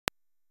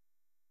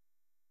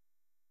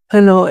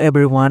Hello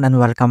everyone and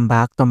welcome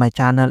back to my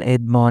channel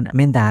Edmund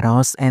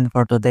Mindaros, and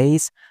for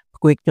today's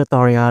quick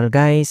tutorial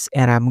guys,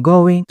 and I'm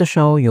going to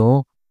show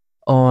you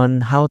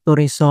on how to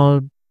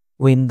resolve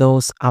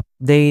Windows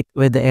update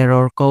with the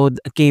error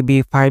code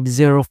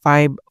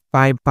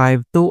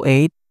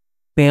KB5055528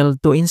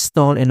 failed to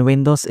install in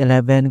Windows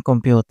 11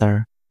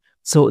 computer.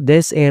 So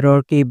this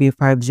error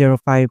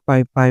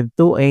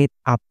KB5055528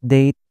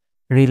 update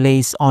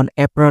released on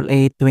April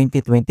 8,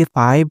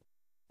 2025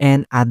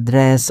 and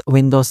address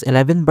Windows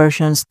 11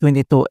 versions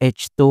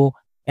 22H2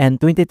 and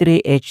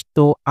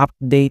 23H2,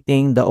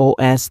 updating the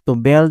OS to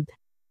build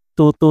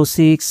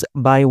 226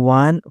 by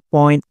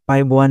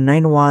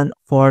 1.5191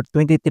 for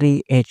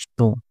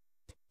 23H2.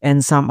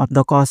 And some of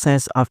the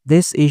causes of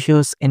these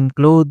issues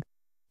include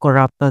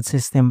corrupted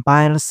system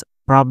files,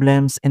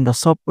 problems in the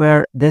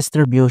software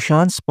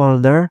distributions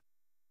folder,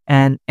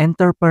 and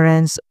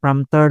interference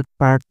from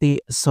third-party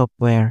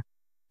software.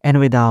 And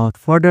without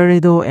further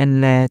ado,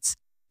 and let's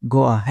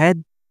go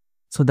ahead.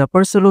 So the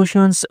first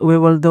solutions we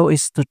will do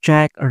is to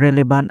check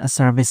relevant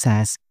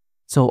services.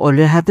 So all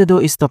you have to do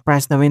is to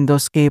press the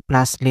Windows key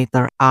plus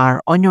letter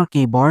R on your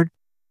keyboard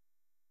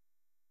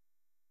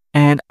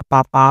and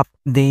pop up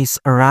this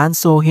run.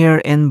 So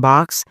here in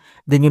box,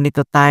 then you need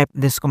to type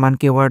this command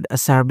keyword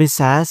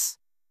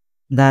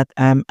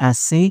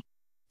services.msc.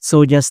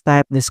 So just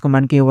type this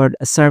command keyword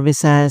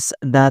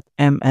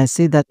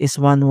services.msc, that is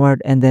one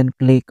word, and then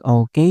click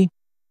OK.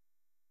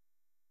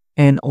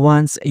 And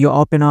once you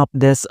open up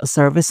this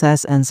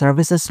services and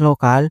services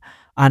local,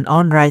 and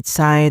on right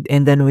side,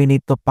 and then we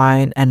need to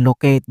find and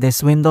locate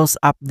this Windows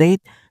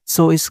update.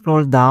 So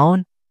scroll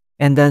down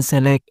and then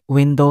select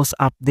Windows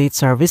Update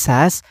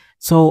Services.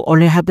 So all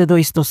you have to do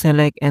is to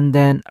select and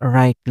then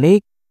right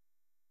click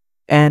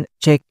and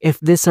check if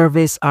these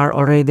services are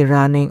already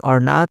running or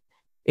not.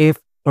 If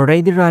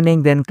already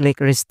running, then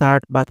click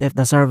restart. But if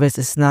the service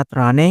is not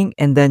running,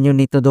 and then you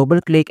need to double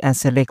click and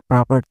select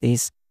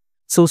properties.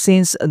 So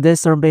since this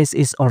service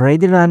is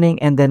already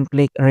running, and then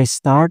click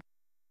restart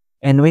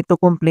and wait to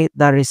complete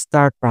the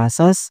restart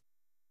process.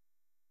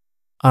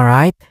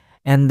 Alright,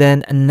 and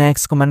then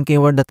next command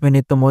keyword that we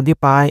need to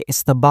modify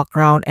is the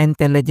background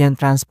intelligent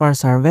transfer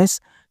service.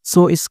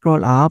 So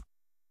scroll up.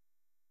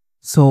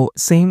 So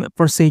same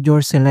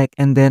procedure, select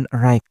and then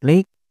right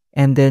click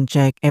and then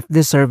check if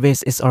the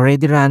service is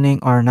already running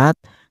or not.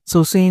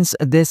 So since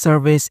this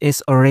service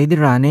is already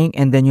running,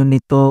 and then you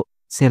need to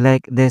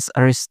select this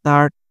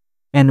restart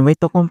and wait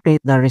to complete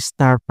the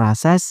restart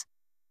process.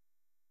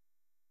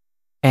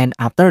 And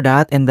after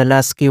that, and the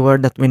last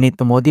keyword that we need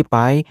to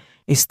modify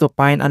is to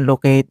find and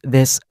locate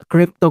this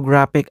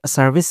cryptographic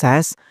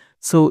services.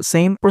 So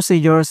same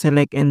procedure,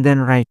 select and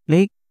then right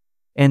click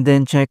and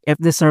then check if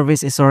the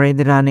service is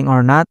already running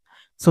or not.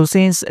 So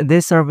since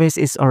this service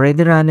is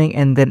already running,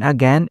 and then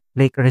again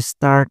click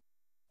restart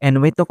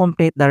and wait to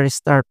complete the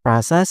restart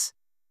process.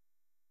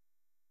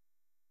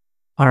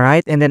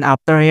 Alright, and then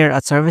after here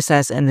at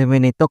services, and then we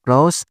need to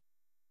close.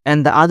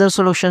 And the other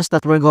solutions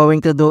that we're going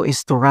to do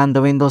is to run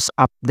the Windows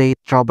Update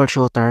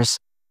troubleshooters.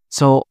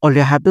 So all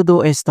you have to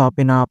do is to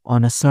open up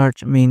on a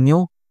search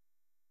menu.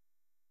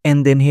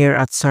 And then here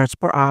at search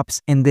for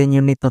apps, and then you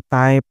need to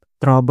type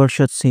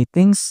troubleshoot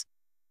settings.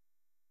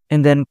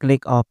 And then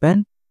click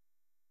open.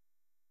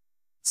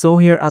 So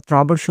here at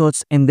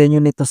troubleshoots, and then you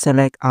need to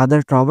select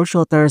other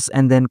troubleshooters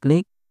and then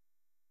click.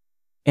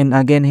 And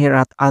again here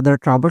at other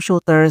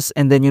troubleshooters,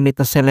 and then you need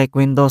to select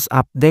Windows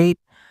Update.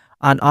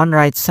 And on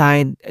right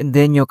side,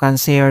 then you can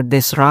see here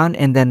this run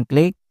and then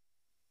click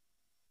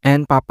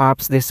and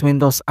pop-ups this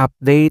Windows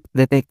Update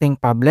detecting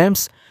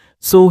problems.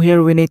 So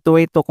here we need to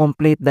wait to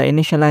complete the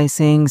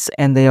initializings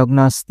and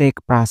diagnostic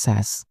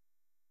process.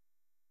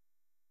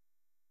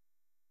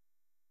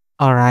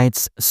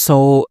 Alright,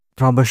 so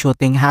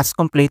troubleshooting has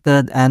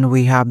completed, and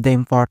we have the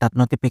important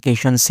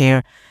notifications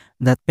here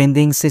that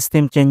pending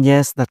system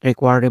changes that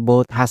require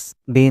reboot has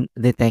been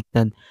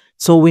detected.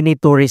 So we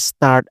need to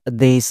restart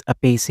this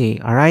PC,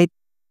 alright?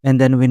 And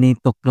then we need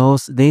to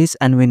close this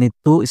and we need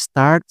to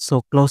start.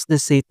 So close the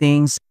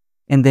settings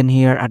and then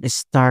here at the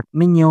start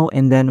menu,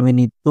 and then we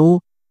need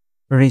to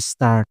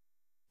restart.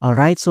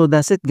 Alright, so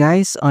that's it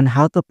guys on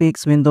how to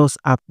fix Windows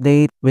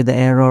Update with the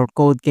error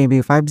code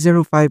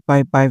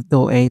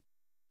KB5055528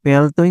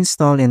 failed to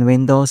install in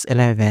Windows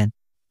 11.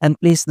 And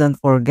please don't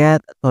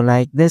forget to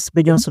like this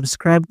video and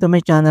subscribe to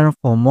my channel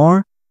for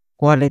more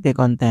quality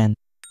content.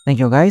 Thank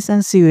you guys,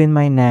 and see you in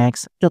my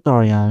next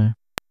tutorial.